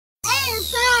I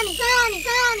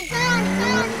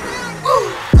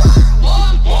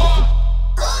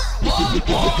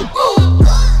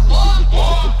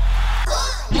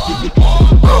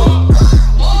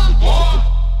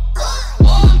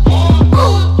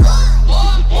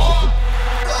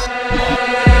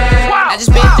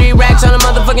just spent 3 racks on a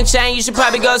motherfucking chain. You should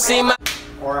probably go see my.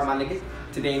 Alright, my niggas.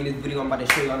 Today in this video, I'm about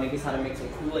to show y'all niggas how to make some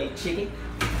Kool-Aid chicken.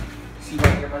 See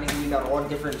right here, my niggas, we got all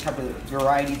different type of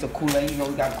varieties of Kool-Aid. You know,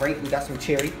 we got grape, we got some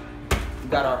cherry. We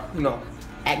got our, you know,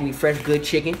 Acme fresh good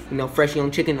chicken. You know, fresh young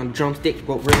chicken on drumsticks,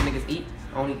 what real niggas eat.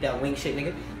 I don't eat that wing shit,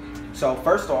 nigga. So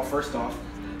first off,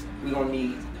 we gonna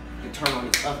need to turn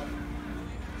on this oven.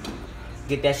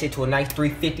 Get that shit to a nice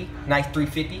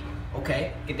 350.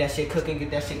 Okay, get that shit cooking,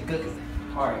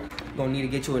 Alright, you're gonna need to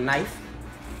get you a knife.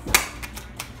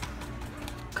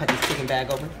 Cut this chicken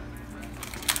bag open.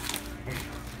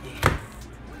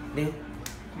 Then,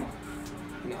 come on,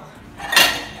 you know,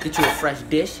 get you a fresh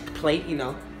dish, plate, you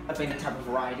know, of any type of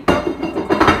variety.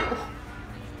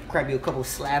 Grab you a couple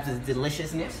slabs of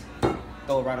deliciousness.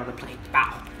 Throw it right on the plate.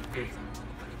 Bow.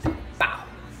 Bow.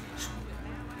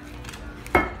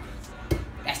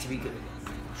 That should be good.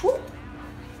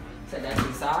 Set that to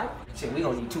the side. Shit, we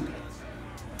gonna need 2 plates.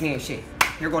 Man, shit.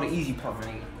 Here go the easy part,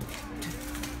 right here.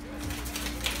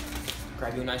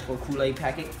 Grab you a nice little Kool-Aid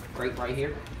packet. Grape right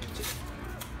here.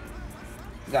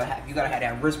 You gotta have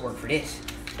that wrist work for this.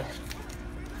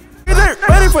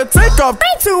 Ready for takeoff. 3,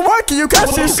 2, 1, can you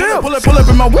catch this shit? Pull up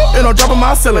in my whip and I'm dropping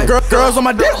my ceiling. Girls on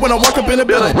my dick when I walk up in the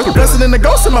building. Blessing in the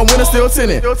ghost and my window still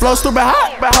tinted. Flow stupid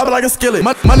hot, but hot like a skillet.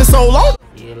 Money so long.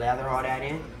 Yeah, lather all that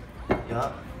in.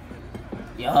 Yup.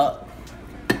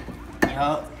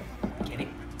 Get it?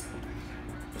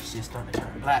 Shit's starting to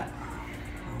turn black. I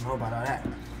don't know about all that.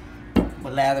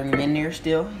 But lather him in there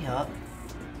still. Yup.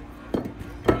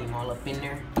 Put him all up in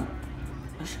there.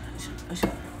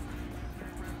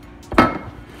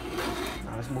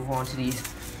 Now let's move on to these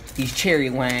cherry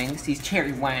wangs. These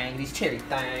cherry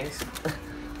things.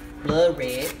 Blood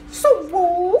red. So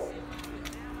woo.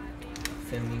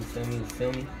 Feel me.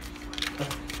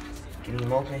 Get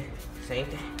him open. Same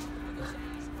thing.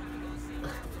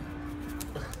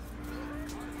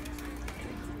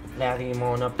 Lather him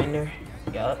on up in there.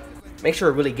 Yup. Make sure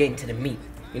we're really getting to the meat.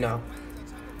 You know,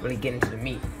 really getting to the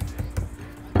meat.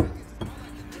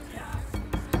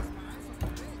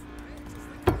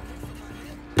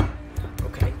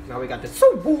 Okay, now we got the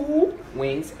Subu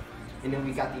wings, and then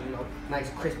we got the, you know, nice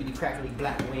crispy, crackly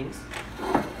black wings.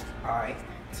 All right,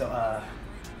 so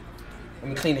let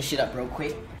me clean this shit up real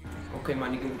quick. Okay, my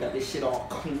nigga, we got this shit all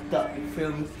cleaned up. You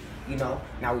feel me? You know,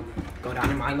 now we go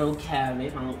down in my little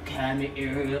cabinet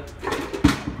area.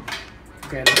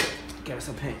 Okay, get us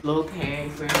a pan. Little pan,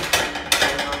 you feel me?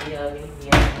 Yeah.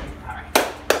 All right.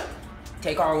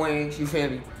 Take our wings, you feel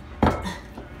me?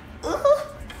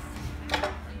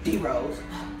 D-Rose.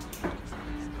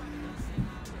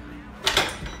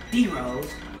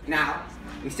 Now,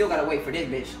 we still gotta wait for this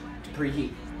bitch to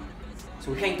preheat. So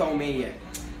we can't throw them in yet.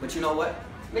 But you know what?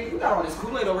 Nigga, we got all this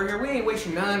Kool-Aid over here. We ain't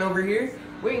wasting none over here.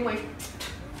 We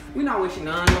not wasting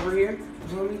none over here. You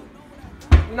feel me?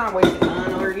 We not wasting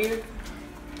none over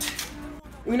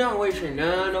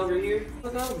here.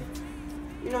 Look over.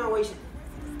 We're not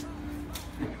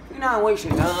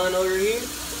wasting none over here.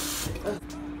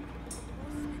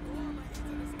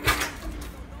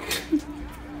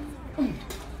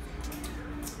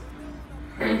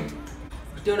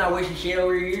 Still not wasting shit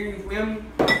over here, you feel me?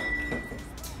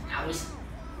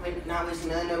 Not wasting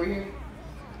none over here.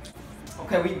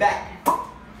 Okay, we back.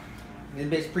 This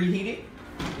bitch preheated.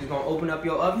 Just gonna open up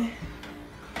your oven.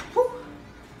 Woo.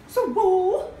 So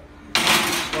woo.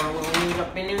 Throw our wings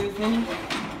up in there, you feel me?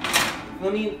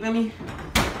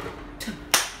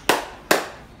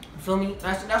 Feel me?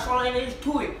 That's all there is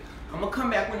to it. I'm gonna come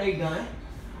back when they done.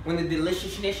 When the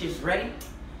deliciousness is ready.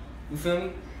 You feel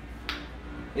me?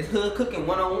 It's hood cooking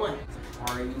 101.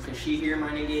 Alright, you can see here, my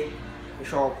nigga.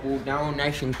 It's all cooled down,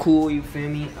 nice and cool, you feel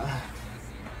me?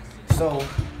 So,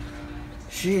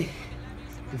 shit.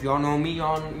 If y'all know me,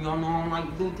 y'all know I don't like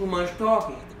to do too much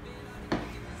talking.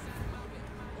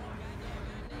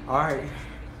 Alright.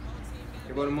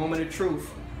 Here go the moment of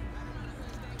truth.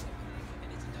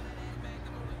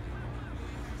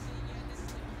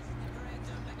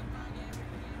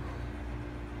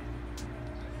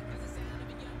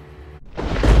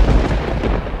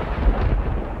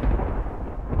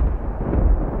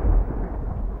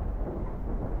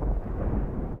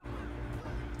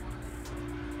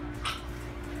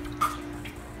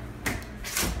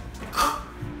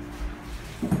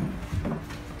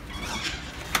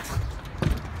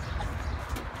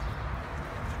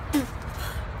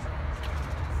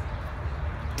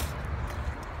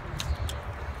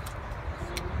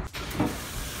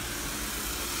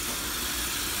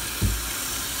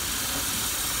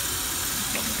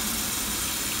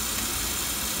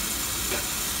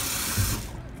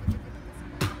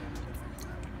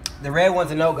 The red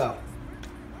one's a no-go.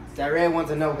 That red one's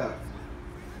a no-go.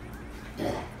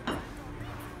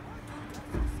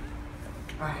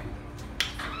 Alright.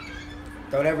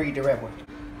 Don't ever eat the red one.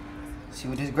 See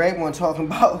what this grape one talking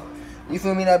about? You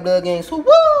feel me? That blood game, so woo,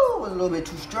 was a little bit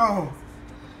too strong.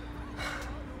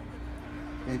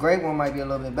 This grape one might be a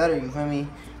little bit better, you feel me?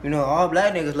 You know, all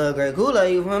black niggas love grape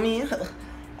Kool-Aid, you feel me?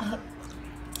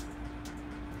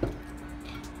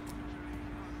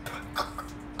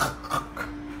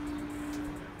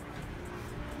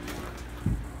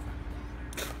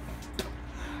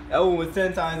 That one was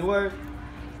 10 times worse.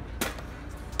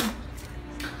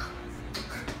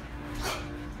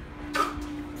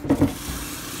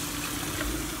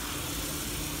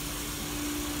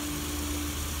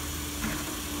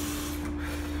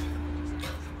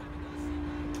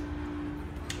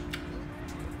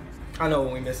 I know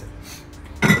what we missing.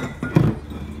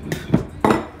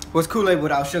 What's Kool-Aid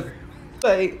without sugar?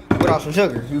 Kool-Aid without some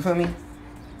sugar, you feel me?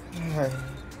 Alright.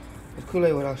 What's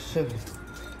Kool-Aid without sugar?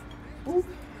 Ooh.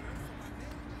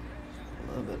 A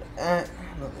little bit of that, a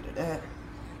little bit of that.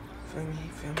 Feel me,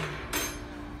 feel me.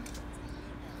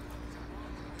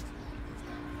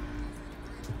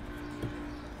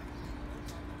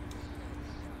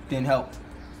 Didn't help.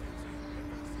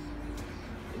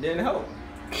 It didn't help.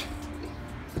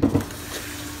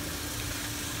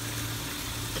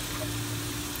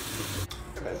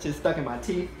 That's just stuck in my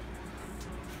teeth.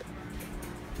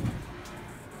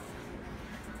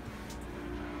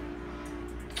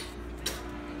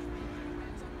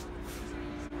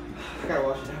 I gotta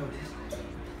wash it down with this.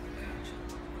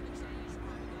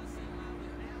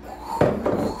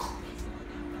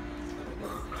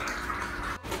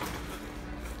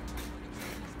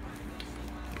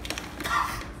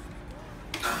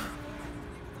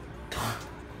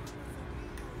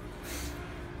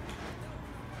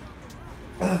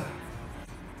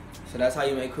 So that's how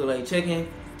you make Kool-Aid chicken.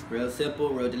 Real simple,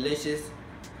 real delicious.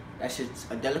 That shit's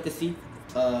a delicacy.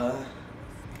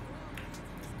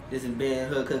 This has been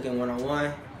Hood Cooking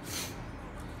 101.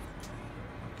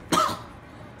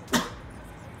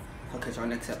 I'll catch y'all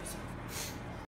next episode.